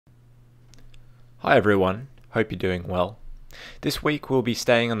Hi everyone, hope you're doing well. This week we'll be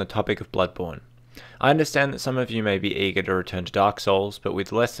staying on the topic of Bloodborne. I understand that some of you may be eager to return to Dark Souls, but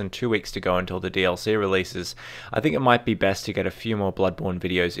with less than 2 weeks to go until the DLC releases, I think it might be best to get a few more Bloodborne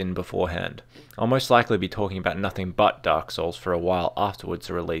videos in beforehand. I'll most likely be talking about nothing but Dark Souls for a while afterwards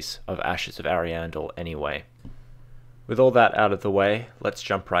the release of Ashes of Ariandel anyway. With all that out of the way, let's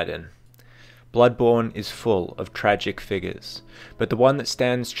jump right in. Bloodborne is full of tragic figures, but the one that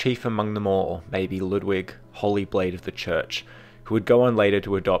stands chief among them all may be Ludwig, Holy Blade of the Church, who would go on later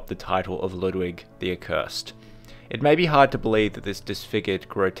to adopt the title of Ludwig the Accursed. It may be hard to believe that this disfigured,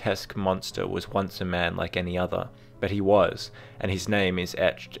 grotesque monster was once a man like any other, but he was, and his name is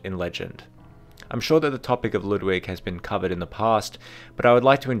etched in legend. I'm sure that the topic of Ludwig has been covered in the past, but I would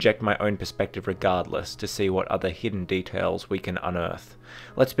like to inject my own perspective regardless to see what other hidden details we can unearth.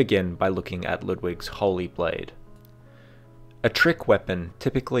 Let's begin by looking at Ludwig's Holy Blade. A trick weapon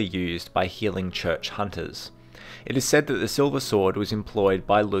typically used by healing church hunters. It is said that the silver sword was employed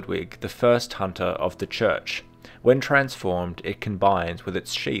by Ludwig, the first hunter of the church. When transformed, it combines with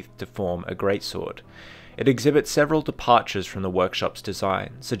its sheath to form a greatsword. It exhibits several departures from the workshop's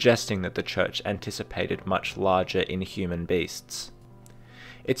design, suggesting that the church anticipated much larger inhuman beasts.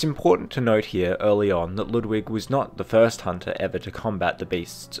 It's important to note here early on that Ludwig was not the first hunter ever to combat the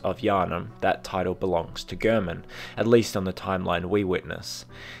beasts of Yharnam. That title belongs to Gehrman, at least on the timeline we witness.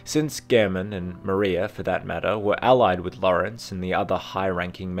 Since Gehrman, and Maria for that matter, were allied with Lawrence and the other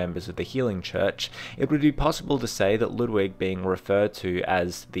high-ranking members of the Healing Church, it would be possible to say that Ludwig, being referred to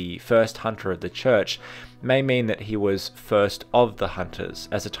as the first hunter of the church, may mean that he was first of the hunters,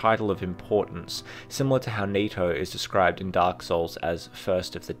 as a title of importance, similar to how Nito is described in Dark Souls as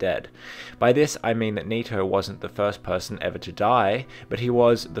first of the dead. By this I mean that Nito wasn't the first person ever to die, but he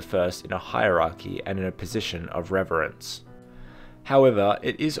was the first in a hierarchy and in a position of reverence. However,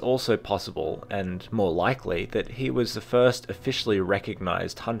 it is also possible, and more likely, that he was the first officially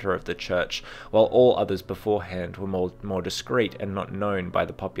recognized hunter of the church, while all others beforehand were more discreet and not known by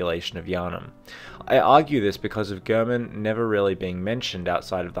the population of Yharnam. I argue this because of Gehrman never really being mentioned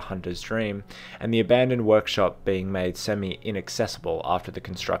outside of the hunter's dream, and the abandoned workshop being made semi-inaccessible after the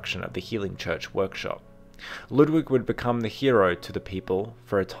construction of the Healing Church workshop. Ludwig would become the hero to the people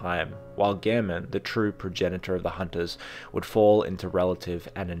for a time, while Gehrman, the true progenitor of the hunters, would fall into relative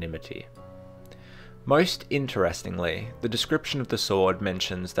anonymity. Most interestingly, the description of the sword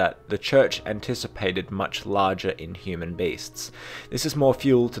mentions that the church anticipated much larger inhuman beasts. This is more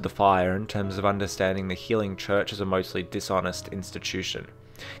fuel to the fire in terms of understanding the Healing Church as a mostly dishonest institution.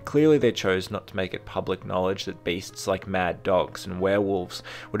 Clearly they chose not to make it public knowledge that beasts like mad dogs and werewolves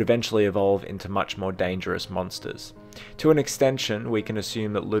would eventually evolve into much more dangerous monsters. To an extension, we can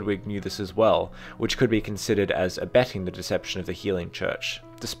assume that Ludwig knew this as well, which could be considered as abetting the deception of the Healing Church.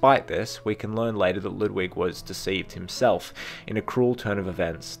 Despite this, we can learn later that Ludwig was deceived himself in a cruel turn of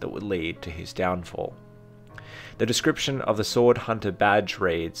events that would lead to his downfall. The description of the Sword Hunter badge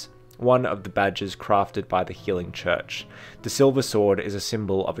reads, one of the badges crafted by the Healing Church. The silver sword is a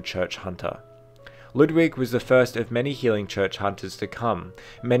symbol of a church hunter. Ludwig was the first of many Healing Church hunters to come,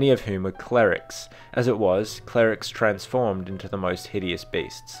 many of whom were clerics. As it was, clerics transformed into the most hideous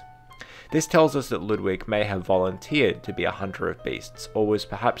beasts. This tells us that Ludwig may have volunteered to be a hunter of beasts, or was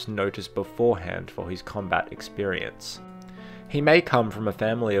perhaps noticed beforehand for his combat experience. He may come from a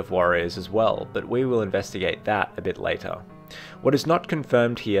family of warriors as well, but we will investigate that a bit later. What is not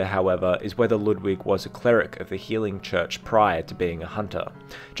confirmed here, however, is whether Ludwig was a cleric of the Healing Church prior to being a hunter.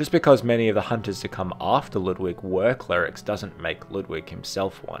 Just because many of the hunters to come after Ludwig were clerics doesn't make Ludwig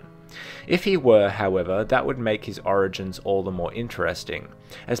himself one. If he were, however, that would make his origins all the more interesting,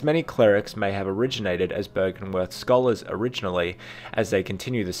 as many clerics may have originated as Bergenworth scholars originally, as they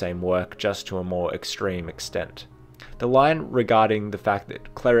continue the same work just to a more extreme extent. The line regarding the fact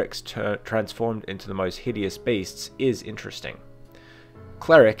that clerics transformed into the most hideous beasts is interesting.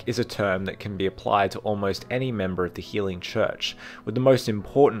 Cleric is a term that can be applied to almost any member of the Healing Church, with the most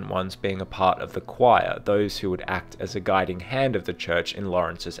important ones being a part of the choir, those who would act as a guiding hand of the church in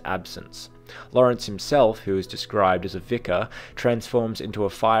Lawrence's absence. Lawrence himself, who is described as a vicar, transforms into a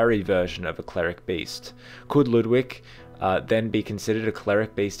fiery version of a cleric beast. Could Ludwig then be considered a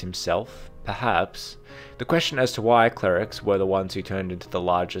cleric beast himself? Perhaps. The question as to why clerics were the ones who turned into the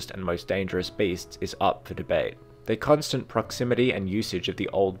largest and most dangerous beasts is up for debate. Their constant proximity and usage of the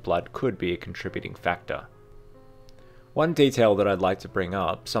old blood could be a contributing factor. One detail that I'd like to bring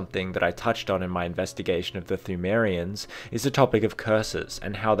up, something that I touched on in my investigation of the Thumerians, is the topic of curses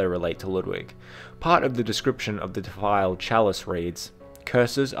and how they relate to Ludwig. Part of the description of the defiled chalice reads,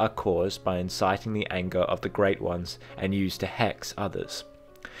 "Curses are caused by inciting the anger of the Great Ones and used to hex others."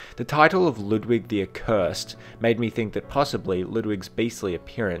 The title of Ludwig the Accursed made me think that possibly Ludwig's beastly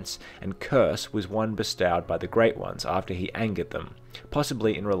appearance and curse was one bestowed by the Great Ones after he angered them,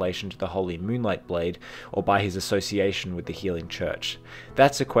 possibly in relation to the Holy Moonlight Blade or by his association with the Healing Church.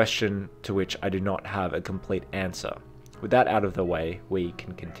 That's a question to which I do not have a complete answer. With that out of the way, we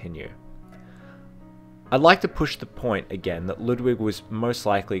can continue. I'd like to push the point again that Ludwig was most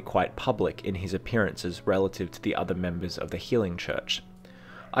likely quite public in his appearances relative to the other members of the Healing Church.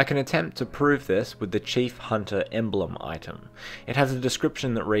 I can attempt to prove this with the Chief Hunter emblem item. It has a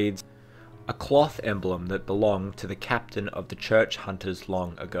description that reads, "A cloth emblem that belonged to the captain of the church hunters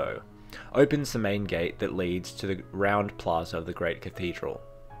long ago. Opens the main gate that leads to the round plaza of the great cathedral.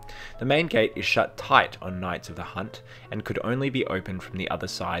 The main gate is shut tight on nights of the hunt and could only be opened from the other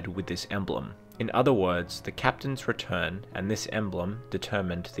side with this emblem. In other words, the captain's return and this emblem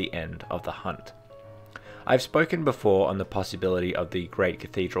determined the end of the hunt." I've spoken before on the possibility of the Great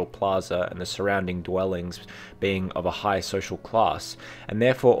Cathedral Plaza and the surrounding dwellings being of a high social class, and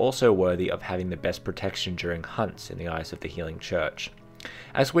therefore also worthy of having the best protection during hunts in the eyes of the Healing Church.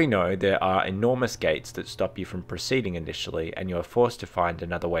 As we know, there are enormous gates that stop you from proceeding initially, and you are forced to find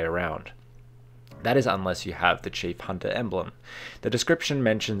another way around. That is unless you have the Chief Hunter emblem. The description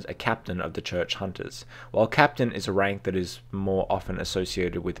mentions a captain of the church hunters. While captain is a rank that is more often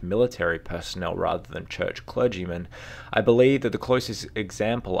associated with military personnel rather than church clergymen, I believe that the closest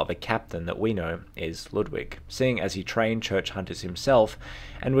example of a captain that we know is Ludwig, seeing as he trained church hunters himself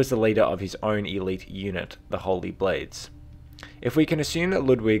and was the leader of his own elite unit, the Holy Blades. If we can assume that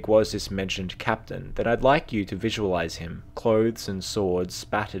Ludwig was this mentioned captain, then I'd like you to visualize him, clothes and swords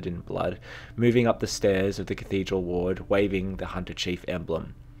spattered in blood, moving up the stairs of the cathedral ward, waving the Hunter Chief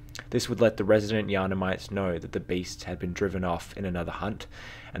emblem. This would let the resident Yharnamites know that the beasts had been driven off in another hunt,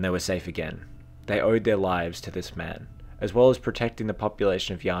 and they were safe again. They owed their lives to this man. As well as protecting the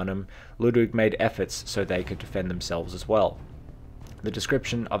population of Yharnam, Ludwig made efforts so they could defend themselves as well. The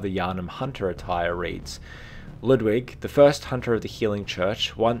description of the Yharnam hunter attire reads, "Ludwig, the first hunter of the Healing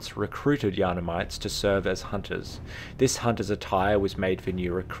Church, once recruited Yharnamites to serve as hunters. This hunter's attire was made for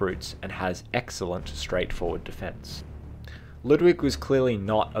new recruits and has excellent straightforward defense." Ludwig was clearly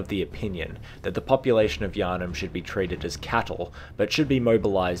not of the opinion that the population of Yharnam should be treated as cattle, but should be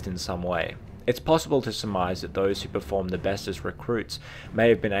mobilized in some way. It's possible to surmise that those who performed the best as recruits may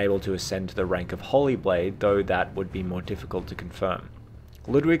have been able to ascend to the rank of Holy Blade, though that would be more difficult to confirm.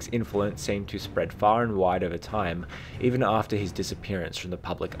 Ludwig's influence seemed to spread far and wide over time, even after his disappearance from the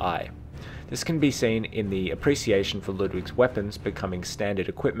public eye. This can be seen in the appreciation for Ludwig's weapons becoming standard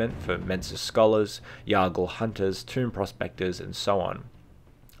equipment for Mensa scholars, Jarl hunters, tomb prospectors, and so on.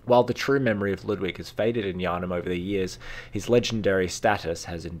 While the true memory of Ludwig has faded in Yharnam over the years, his legendary status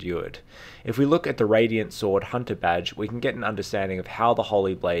has endured. If we look at the Radiant Sword Hunter badge, we can get an understanding of how the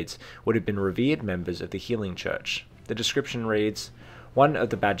Holy Blades would have been revered members of the Healing Church. The description reads, "One of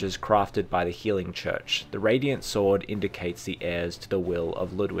the badges crafted by the Healing Church. The Radiant Sword indicates the heirs to the will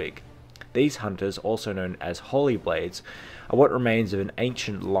of Ludwig. These hunters, also known as Holy Blades, are what remains of an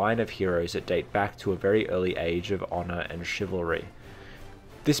ancient line of heroes that date back to a very early age of honor and chivalry.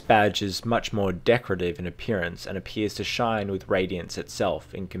 This badge is much more decorative in appearance and appears to shine with radiance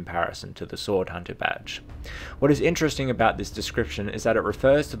itself in comparison to the Sword Hunter badge. What is interesting about this description is that it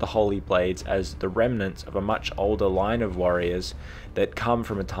refers to the Holy Blades as the remnants of a much older line of warriors that come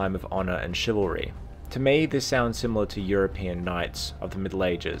from a time of honor and chivalry. To me, this sounds similar to European knights of the Middle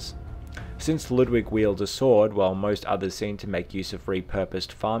Ages. Since Ludwig wields a sword, while most others seem to make use of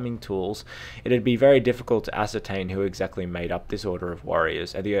repurposed farming tools, it'd be very difficult to ascertain who exactly made up this order of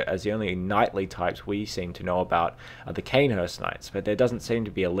warriors, as the only knightly types we seem to know about are the Cainhurst knights, but there doesn't seem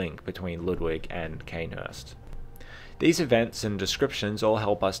to be a link between Ludwig and Cainhurst. These events and descriptions all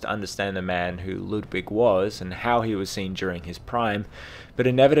help us to understand the man who Ludwig was and how he was seen during his prime, but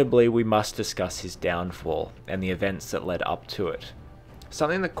inevitably we must discuss his downfall and the events that led up to it.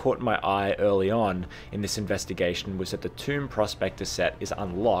 Something that caught my eye early on in this investigation was that the Tomb Prospector set is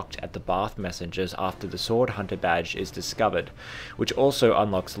unlocked at the Bath Messengers after the Sword Hunter badge is discovered, which also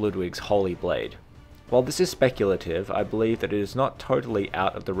unlocks Ludwig's Holy Blade. While this is speculative, I believe that it is not totally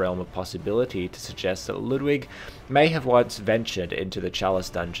out of the realm of possibility to suggest that Ludwig may have once ventured into the Chalice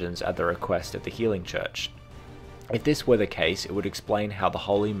dungeons at the request of the Healing Church. If this were the case, it would explain how the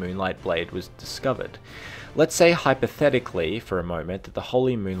Holy Moonlight Blade was discovered. Let's say hypothetically for a moment that the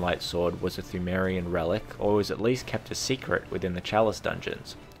Holy Moonlight Sword was a Thumerian relic, or was at least kept a secret within the Chalice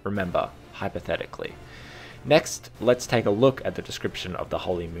dungeons. Remember, hypothetically. Next, let's take a look at the description of the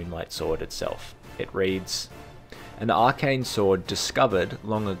Holy Moonlight Sword itself. It reads, an arcane sword discovered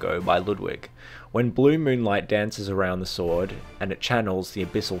long ago by Ludwig. When blue moonlight dances around the sword, and it channels the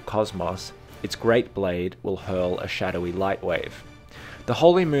abyssal cosmos, its great blade will hurl a shadowy light wave. The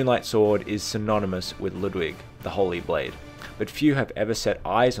Holy Moonlight Sword is synonymous with Ludwig, the Holy Blade, but few have ever set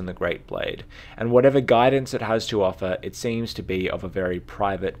eyes on the Great Blade, and whatever guidance it has to offer, it seems to be of a very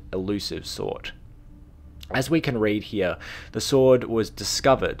private, elusive sort. As we can read here, the sword was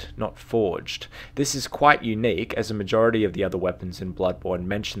discovered, not forged. This is quite unique, as a majority of the other weapons in Bloodborne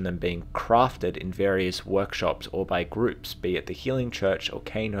mention them being crafted in various workshops or by groups, be it the Healing Church or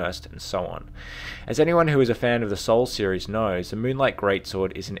Canehurst and so on. As anyone who is a fan of the Souls series knows, the Moonlight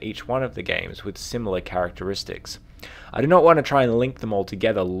Greatsword is in each one of the games with similar characteristics. I do not want to try and link them all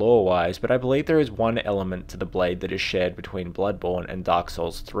together lore-wise, but I believe there is one element to the blade that is shared between Bloodborne and Dark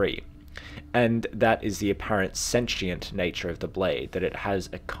Souls 3. And that is the apparent sentient nature of the blade, that it has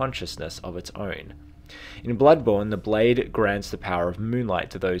a consciousness of its own. In Bloodborne, the blade grants the power of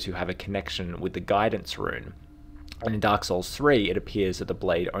moonlight to those who have a connection with the guidance rune. And in Dark Souls 3, it appears that the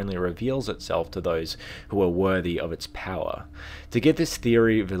blade only reveals itself to those who are worthy of its power. To give this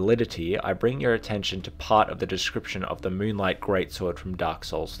theory validity, I bring your attention to part of the description of the Moonlight Greatsword from Dark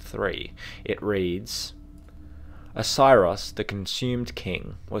Souls 3. It reads, Osiris, the consumed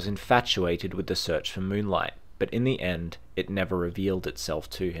king, was infatuated with the search for moonlight, but in the end, it never revealed itself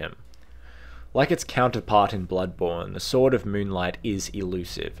to him. Like its counterpart in Bloodborne, the Sword of Moonlight is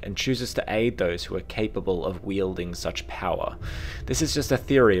elusive, and chooses to aid those who are capable of wielding such power. This is just a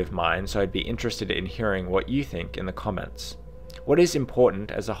theory of mine, so I'd be interested in hearing what you think in the comments. What is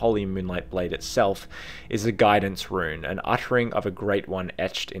important as a Holy Moonlight Blade itself is the guidance rune, an uttering of a great one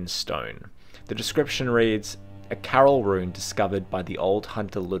etched in stone. The description reads, a carol rune discovered by the old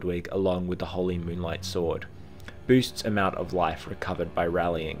hunter Ludwig along with the Holy Moonlight Sword. Boosts amount of life recovered by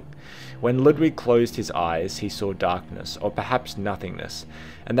rallying. When Ludwig closed his eyes, he saw darkness, or perhaps nothingness,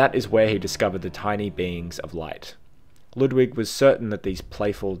 and that is where he discovered the tiny beings of light. Ludwig was certain that these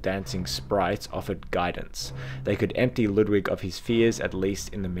playful, dancing sprites offered guidance. They could empty Ludwig of his fears, at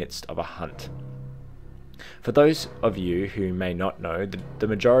least in the midst of a hunt. For those of you who may not know, the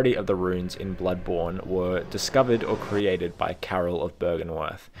majority of the runes in Bloodborne were discovered or created by Carol of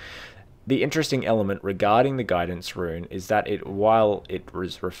Bergenworth. The interesting element regarding the guidance rune is that while it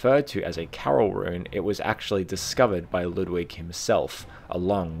was referred to as a Carol rune, it was actually discovered by Ludwig himself,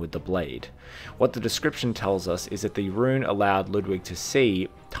 along with the blade. What the description tells us is that the rune allowed Ludwig to see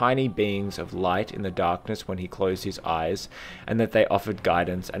tiny beings of light in the darkness when he closed his eyes, and that they offered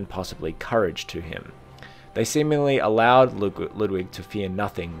guidance and possibly courage to him. They seemingly allowed Ludwig to fear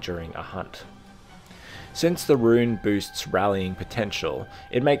nothing during a hunt. Since the rune boosts rallying potential,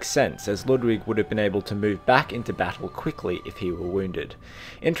 it makes sense, as Ludwig would have been able to move back into battle quickly if he were wounded.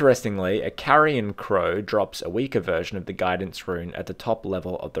 Interestingly, a carrion crow drops a weaker version of the guidance rune at the top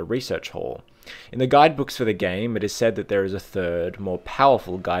level of the research hall. In the guidebooks for the game, it is said that there is a third, more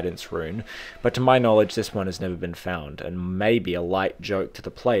powerful guidance rune, but to my knowledge this one has never been found, and may be a light joke to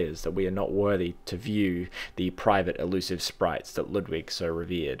the players that we are not worthy to view the private elusive sprites that Ludwig so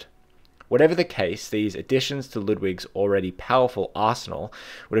revered. Whatever the case, these additions to Ludwig's already powerful arsenal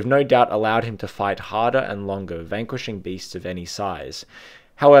would have no doubt allowed him to fight harder and longer, vanquishing beasts of any size.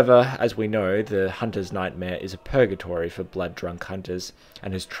 However, as we know, the hunter's nightmare is a purgatory for blood-drunk hunters,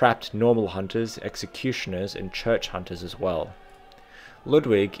 and has trapped normal hunters, executioners, and church hunters as well.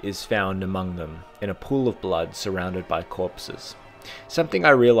 Ludwig is found among them, in a pool of blood surrounded by corpses. Something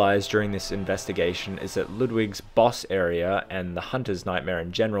I realized during this investigation is that Ludwig's boss area and the hunter's nightmare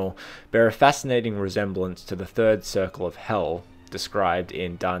in general bear a fascinating resemblance to the third circle of hell, described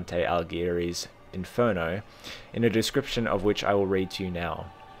in Dante Alighieri's Inferno, in a description of which I will read to you now.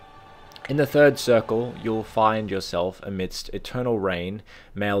 In the third circle, you'll find yourself amidst eternal rain,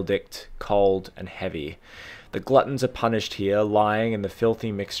 maledict, cold, and heavy. The gluttons are punished here, lying in the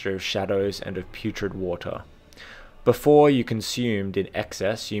filthy mixture of shadows and of putrid water. Before you consumed in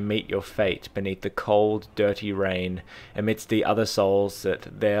excess, you meet your fate beneath the cold, dirty rain, amidst the other souls that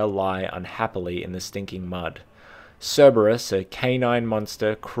there lie unhappily in the stinking mud. Cerberus, a canine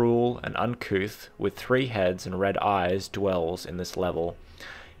monster, cruel and uncouth, with 3 heads and red eyes, dwells in this level.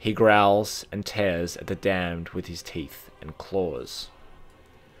 He growls and tears at the damned with his teeth and claws.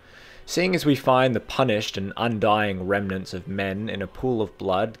 Seeing as we find the punished and undying remnants of men in a pool of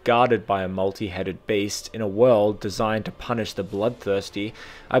blood, guarded by a multi-headed beast, in a world designed to punish the bloodthirsty,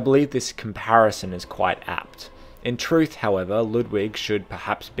 I believe this comparison is quite apt. In truth, however, Ludwig should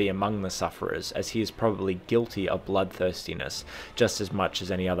perhaps be among the sufferers, as he is probably guilty of bloodthirstiness, just as much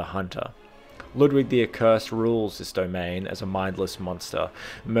as any other hunter. Ludwig the Accursed rules this domain as a mindless monster,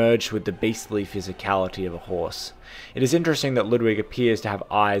 merged with the beastly physicality of a horse. It is interesting that Ludwig appears to have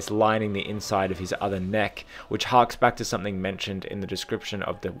eyes lining the inside of his other neck, which harks back to something mentioned in the description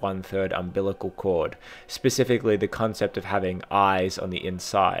of the 1/3 umbilical cord, specifically the concept of having eyes on the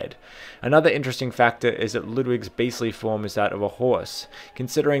inside. Another interesting factor is that Ludwig's beastly form is that of a horse.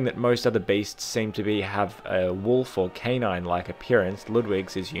 Considering that most other beasts seem to have a wolf or canine-like appearance,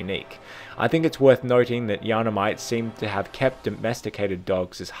 Ludwig's is unique. I think it's worth noting that Yharnamites seem to have kept domesticated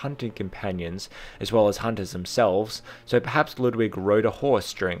dogs as hunting companions, as well as hunters themselves, so perhaps Ludwig rode a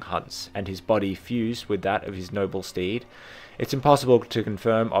horse during hunts, and his body fused with that of his noble steed. It's impossible to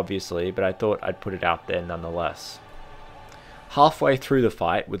confirm, obviously, but I thought I'd put it out there nonetheless. Halfway through the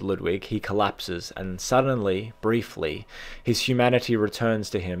fight with Ludwig, he collapses, and suddenly, briefly, his humanity returns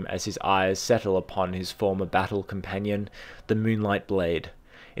to him as his eyes settle upon his former battle companion, the Moonlight Blade.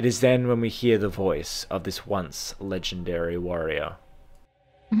 It is then when we hear the voice of this once legendary warrior.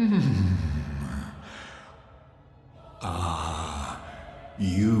 Ah,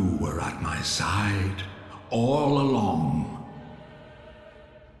 you were at my side all along.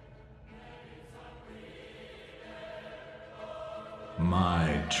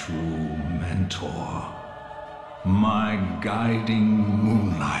 My true mentor, my guiding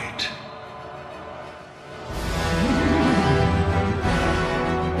moonlight.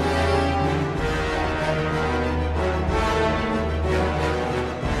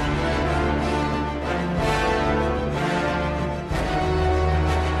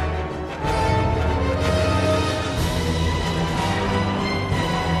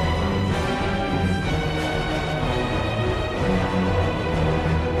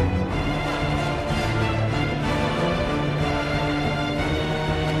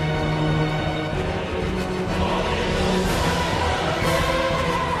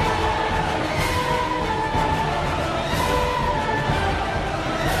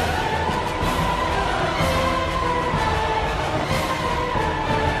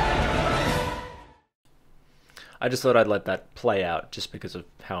 I just thought I'd let that play out just because of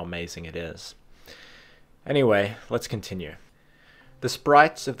how amazing it is. Anyway, let's continue. The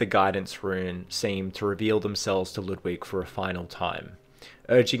sprites of the guidance rune seem to reveal themselves to Ludwig for a final time,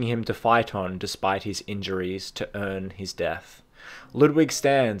 urging him to fight on despite his injuries to earn his death. Ludwig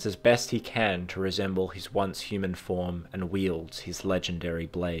stands as best he can to resemble his once human form and wields his legendary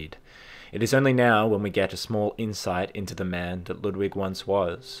blade. It is only now when we get a small insight into the man that Ludwig once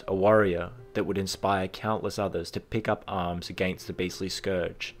was, a warrior that would inspire countless others to pick up arms against the beastly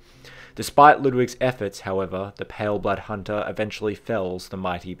scourge. Despite Ludwig's efforts, however, the pale blood hunter eventually fells the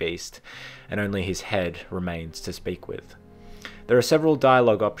mighty beast, and only his head remains to speak with. There are several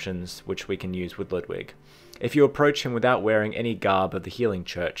dialogue options which we can use with Ludwig. If you approach him without wearing any garb of the Healing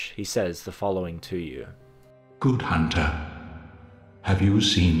Church, he says the following to you. Good hunter, have you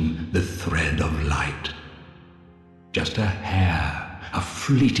seen the thread of light? Just a hair, a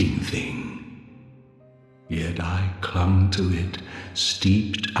fleeting thing. Yet I clung to it,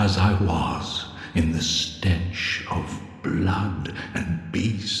 steeped as I was in the stench of blood and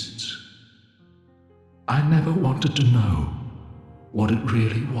beasts. I never wanted to know what it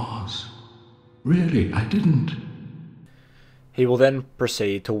really was. Really, I didn't. He will then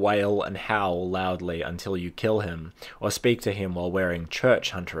proceed to wail and howl loudly until you kill him, or speak to him while wearing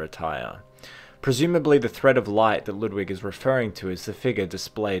church hunter attire. Presumably the thread of light that Ludwig is referring to is the figure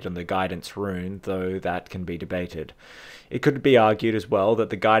displayed on the guidance rune, though that can be debated. It could be argued as well that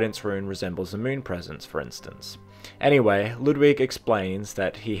the guidance rune resembles the moon presence, for instance. Anyway, Ludwig explains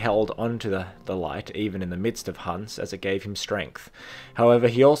that he held onto the light even in the midst of hunts as it gave him strength. However,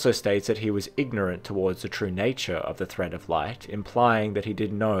 he also states that he was ignorant towards the true nature of the thread of light, implying that he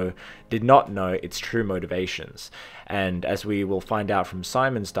did not know its true motivations, and as we will find out from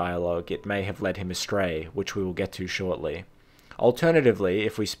Simon's dialogue, it may have led him astray, which we will get to shortly. Alternatively,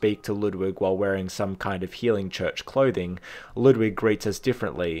 if we speak to Ludwig while wearing some kind of Healing Church clothing, Ludwig greets us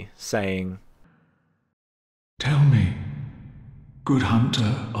differently, saying, Tell me, good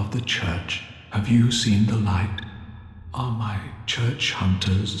hunter of the church, have you seen the light? Are my church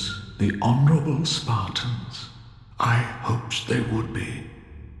hunters the honorable Spartans? I hoped they would be.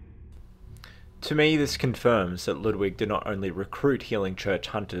 To me, this confirms that Ludwig did not only recruit Healing Church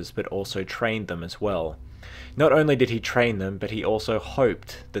hunters, but also trained them as well. Not only did he train them, but he also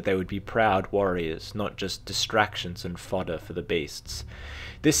hoped that they would be proud warriors, not just distractions and fodder for the beasts.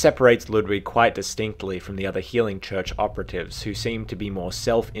 This separates Ludwig quite distinctly from the other Healing Church operatives, who seem to be more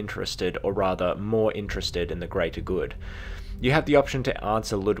self-interested, or rather more interested in the greater good. You have the option to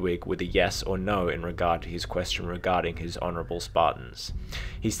answer Ludwig with a yes or no in regard to his question regarding his honourable Spartans.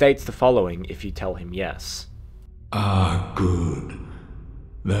 He states the following if you tell him yes. Ah, good.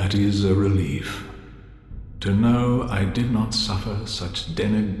 That is a relief. To know I did not suffer such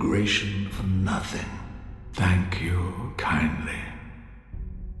denigration for nothing. Thank you kindly.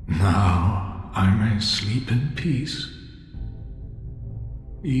 Now I may sleep in peace.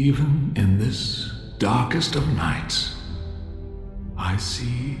 Even in this darkest of nights, I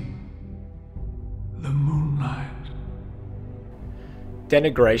see the moonlight.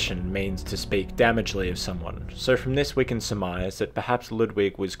 Denigration means to speak damagely of someone, so from this we can surmise that perhaps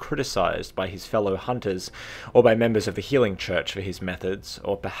Ludwig was criticised by his fellow hunters or by members of the healing church for his methods,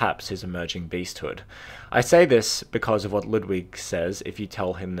 or perhaps his emerging beasthood. I say this because of what Ludwig says if you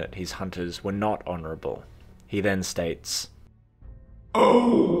tell him that his hunters were not honourable. He then states,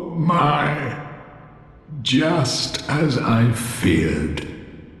 Oh my! Just as I feared.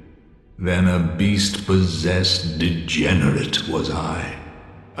 Then a beast-possessed degenerate was I,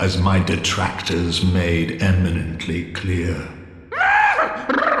 as my detractors made eminently clear.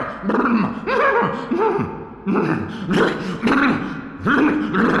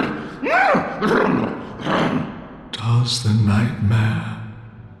 Does the nightmare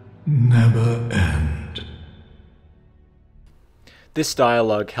never end? This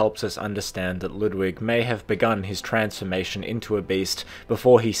dialogue helps us understand that Ludwig may have begun his transformation into a beast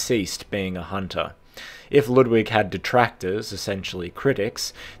before he ceased being a hunter. If Ludwig had detractors, essentially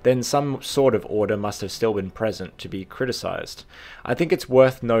critics, then some sort of order must have still been present to be criticized. I think it's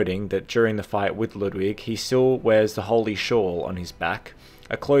worth noting that during the fight with Ludwig, he still wears the holy shawl on his back,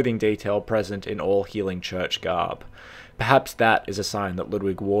 a clothing detail present in all healing church garb. Perhaps that is a sign that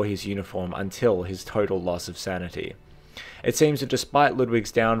Ludwig wore his uniform until his total loss of sanity. It seems that despite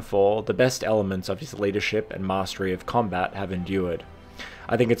Ludwig's downfall, the best elements of his leadership and mastery of combat have endured.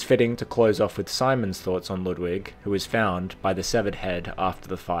 I think it's fitting to close off with Simon's thoughts on Ludwig, who is found by the severed head after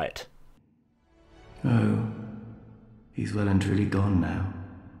the fight. Oh, he's well and truly gone now.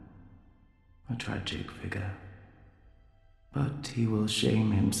 A tragic figure. But he will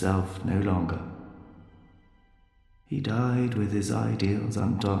shame himself no longer. He died with his ideals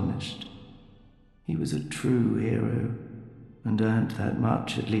untarnished. He was a true hero, and earned that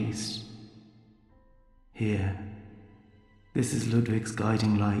much at least. Here, this is Ludwig's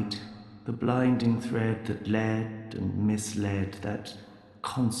guiding light, the blinding thread that led and misled that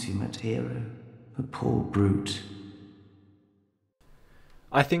consummate hero, a poor brute.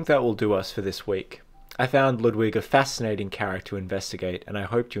 I think that will do us for this week. I found Ludwig a fascinating character to investigate, and I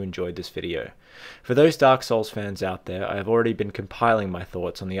hope you enjoyed this video. For those Dark Souls fans out there, I have already been compiling my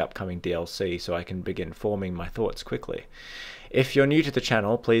thoughts on the upcoming DLC so I can begin forming my thoughts quickly. If you're new to the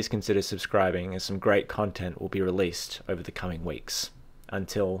channel, please consider subscribing as some great content will be released over the coming weeks.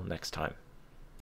 Until next time.